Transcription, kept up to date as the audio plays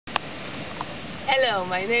Hello,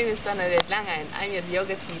 my name is Bernadette Langer and I'm your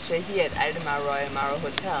yoga teacher here at Aldemar Mare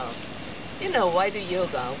Hotel. You know, why do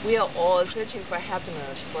yoga? We are all searching for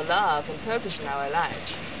happiness, for love and purpose in our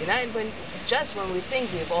lives. You know, and just when we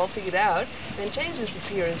think we've all figured out, then changes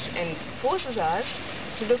appears and forces us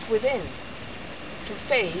to look within, to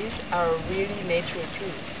face our really natural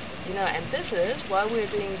truth. You know, and this is why we're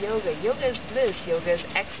doing yoga. Yoga is bliss, yoga is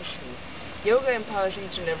ecstasy. Yoga empowers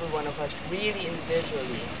each and every one of us really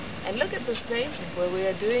individually. And look at this place where we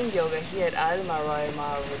are doing yoga here at Aldemar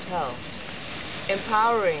Mare Hotel.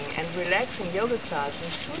 Empowering and relaxing yoga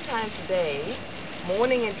classes 2 times a day,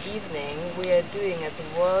 morning and evening, we are doing at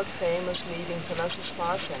the world famous leading Hotels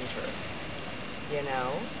Spa Center. You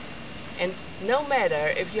know? And no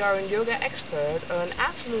matter if you are a yoga expert or an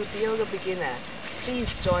absolute yoga beginner, please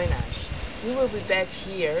join us. We will be back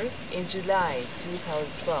here in July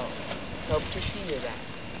 2012. Hope to see you then.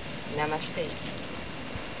 Namaste.